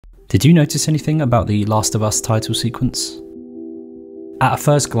Did you notice anything about the Last of Us title sequence? At a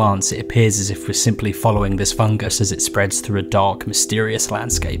first glance, it appears as if we're simply following this fungus as it spreads through a dark, mysterious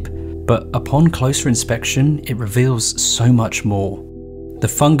landscape. But upon closer inspection, it reveals so much more. The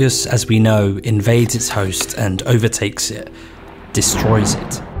fungus, as we know, invades its host and overtakes it, destroys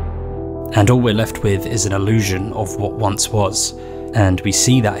it. And all we're left with is an illusion of what once was, and we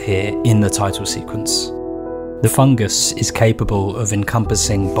see that here in the title sequence. The fungus is capable of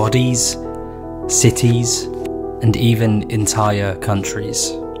encompassing bodies, cities, and even entire countries.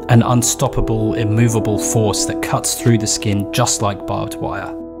 An unstoppable, immovable force that cuts through the skin just like barbed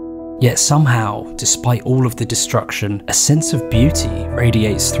wire. Yet somehow, despite all of the destruction, a sense of beauty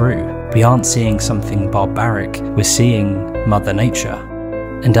radiates through. We aren't seeing something barbaric, we're seeing Mother Nature.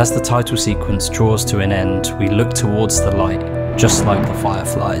 And as the title sequence draws to an end, we look towards the light, just like the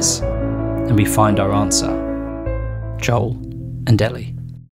fireflies, and we find our answer: Joel and Ellie.